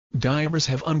divers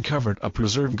have uncovered a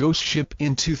preserved ghost ship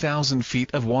in 2,000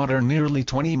 feet of water nearly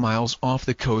 20 miles off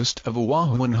the coast of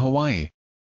Oahu in Hawaii.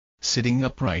 Sitting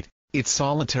upright, its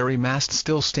solitary mast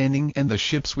still standing and the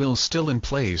ship's wheel still in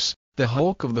place, the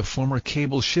hulk of the former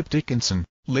cable ship Dickenson,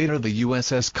 later the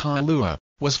USS Kailua,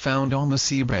 was found on the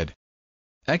seabed.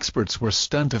 Experts were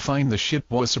stunned to find the ship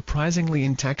was surprisingly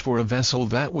intact for a vessel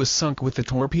that was sunk with a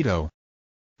torpedo.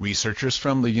 Researchers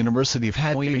from the University of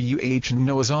Hawai'i and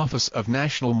NOAA's Office of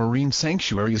National Marine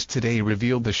Sanctuaries today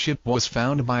revealed the ship was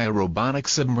found by a robotic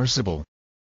submersible.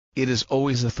 It is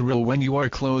always a thrill when you are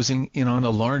closing in on a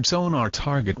large sonar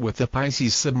target with the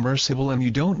Pisces submersible and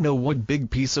you don't know what big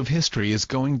piece of history is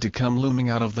going to come looming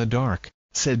out of the dark,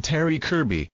 said Terry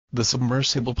Kerby, the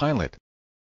submersible pilot.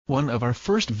 One of our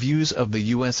first views of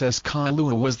the USS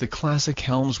Kailua was the classic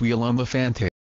helm's wheel on the fantail.